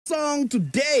Song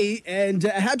today, and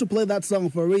I had to play that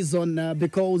song for a reason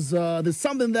because there's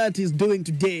something that he's doing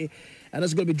today, and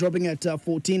that's going to be dropping at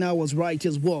 14 hours right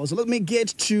as well. So let me get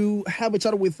to have a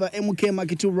chat with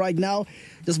Macky2 right now,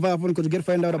 just via phone call to get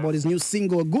find out about his new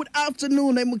single. Good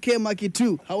afternoon,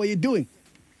 Macky2. How are you doing?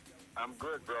 I'm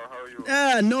good, bro. How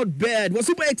are you? Not bad. We're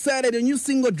super excited. A new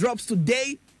single drops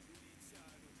today.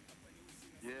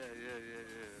 The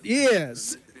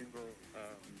Yes. new single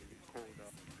is called This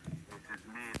Is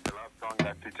Me. It's the last song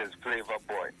that features Flavor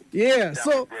Boy. Yeah. Damn, we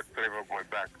So brought Flavor Boy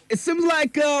back. it seems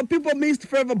like people missed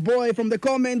Forever Boy from the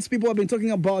comments. People have been talking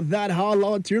about that how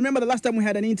lot. You remember the last time we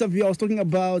had an interview, I was talking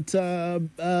about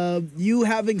you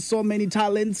having so many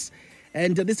talents.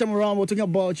 And this time around, we're talking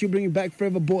about you bringing back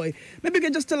Forever Boy. Maybe you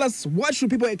can just tell us what should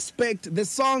people expect? The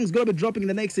song's going to be dropping in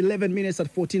the next 11 minutes at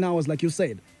 14 hours, like you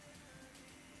said.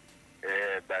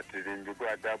 But it didn't go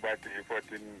at that, but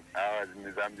 14 hours in the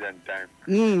Zambian time.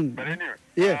 But anyway,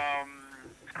 Yeah.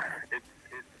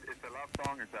 it's a love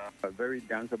song. It's a very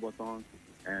danceable song.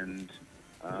 And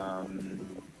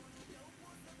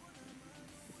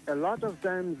a lot of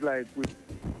times, like,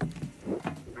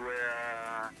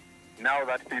 where now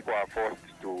that people are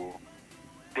forced to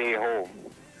stay home,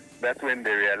 that's when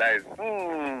they realize,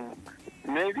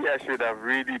 maybe I should have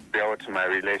really built my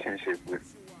relationship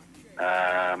with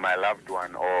my loved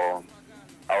one, or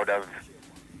I would have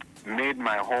made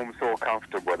my home so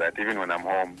comfortable that even when I'm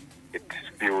home, it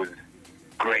feels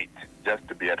great just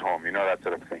to be at home, that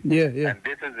sort of thing. Yeah. And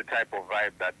this is the type of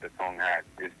vibe that the song has.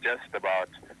 It's just about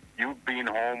you being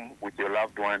home with your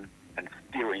loved one and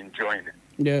still enjoying it.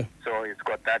 Yeah. So it's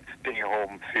got that stay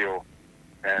home feel,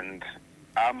 and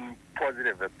I'm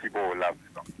positive that people will love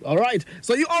the song. All right.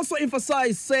 So you also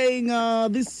emphasize saying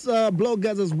these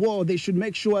bloggers as well, they should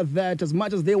make sure that as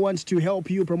much as they want to help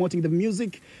you promoting the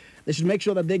music, they should make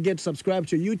sure that they get subscribed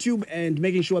to YouTube and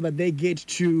making sure that they get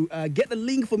to get the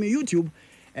link from your YouTube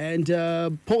and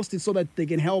post it so that they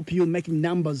can help you making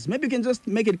numbers. Maybe you can just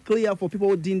make it clear for people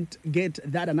who didn't get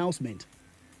that announcement.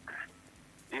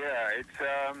 Yeah, it's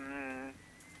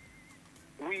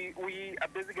we are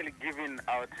basically giving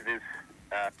out this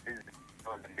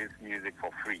music for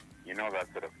free, that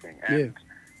sort of thing. And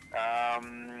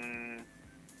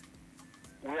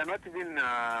we are not even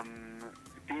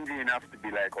stingy enough to be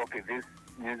like, okay, this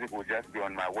music will just be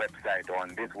on my website or on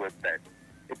this website.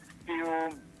 It's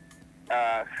still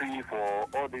free for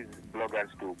all these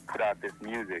bloggers to put out this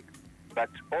music. But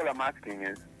all I'm asking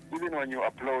is, even when you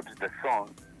upload the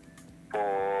song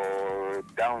for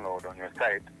download on your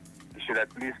site, you should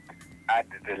at least add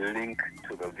the link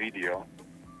to the video.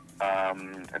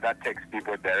 That takes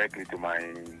people directly to my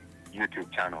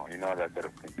YouTube channel, that sort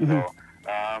of thing. Mm-hmm.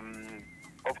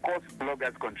 So, of course,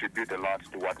 bloggers contribute a lot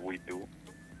to what we do,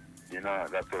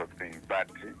 that sort of thing. But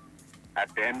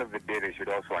at the end of the day, they should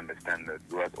also understand that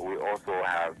we also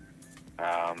have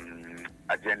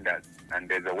agendas, and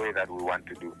there's a way that we want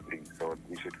to do things. So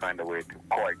we should find a way to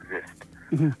coexist.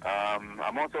 Mm-hmm.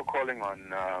 I'm also calling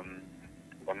on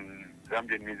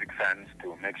Zambian music fans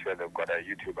to make sure they've got a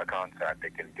YouTube account so that they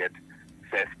can get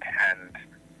first-hand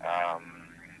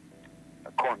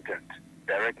content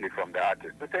directly from the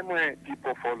artist. The same way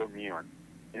people follow me on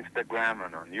Instagram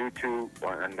and on YouTube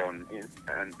and on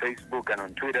Facebook and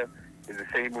on Twitter is the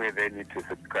same way they need to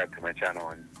subscribe to my channel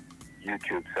on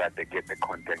YouTube so that they get the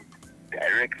content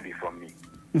directly from me.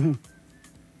 Mm-hmm.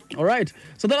 All right.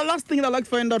 So the last thing I'd like to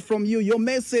find out from you, your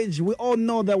message. We all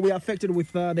know that we're affected with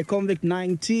the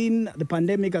COVID-19, the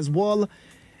pandemic as well.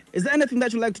 Is there anything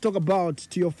that you'd like to talk about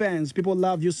to your fans? People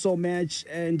love you so much,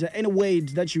 and any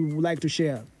weight that you would like to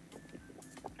share?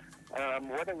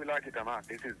 Whether we like it or not,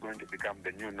 this is going to become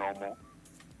the new normal.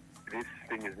 This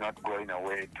thing is not going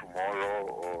away tomorrow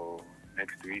or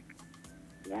next week.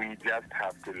 We just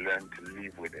have to learn to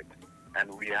live with it.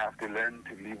 And we have to learn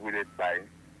to live with it by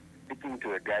sticking to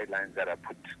the guidelines that are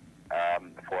put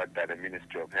forward by the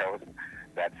Ministry of Health.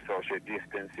 That's social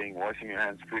distancing, washing your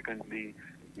hands frequently,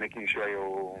 making sure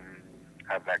you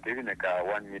have even a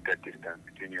 1 meter distance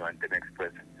between you and the next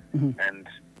person. Mm-hmm. And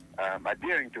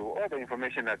adhering to all the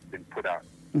information that's been put out.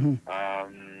 Mm-hmm.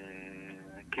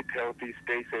 Keep healthy,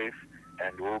 stay safe,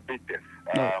 and we'll beat this.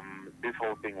 No. This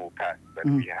whole thing will pass, but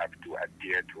Mm-hmm. we have to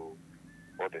adhere to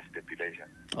all the stipulations.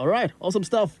 All right. Awesome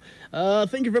stuff.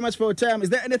 Thank you very much for your time. Is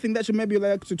there anything that you maybe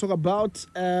like to talk about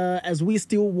as we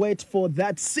still wait for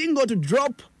that single to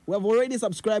drop? We have already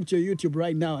subscribed to your YouTube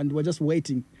right now, and we're just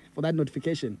waiting for that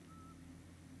notification.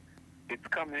 It's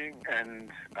coming, and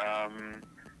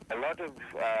a lot of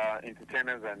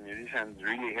entertainers and musicians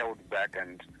really held back,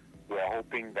 and we are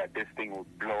hoping that this thing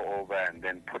would blow over and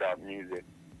then put out music.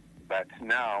 But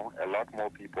now, a lot more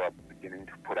people are beginning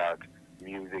to put out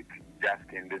music just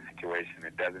in this situation.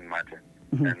 It doesn't matter.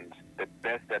 Mm-hmm. And the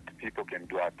best that people can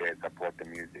do out there is support the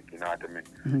music. You know what I mean?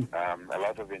 Mm-hmm. A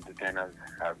lot of entertainers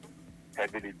have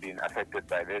heavily been affected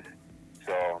by this.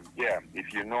 So, yeah,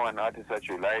 if you know an artist that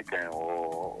you like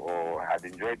or have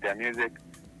enjoyed their music,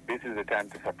 this is the time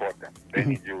to support them. They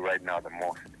need you right now the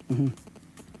most.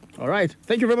 All right.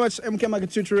 Thank you very much, MK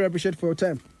Macky2. Truly appreciate for your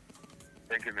time.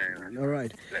 Thank you very much. All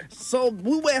right. So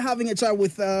we were having a chat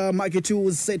with Macky2, who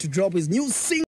was set to drop his new single.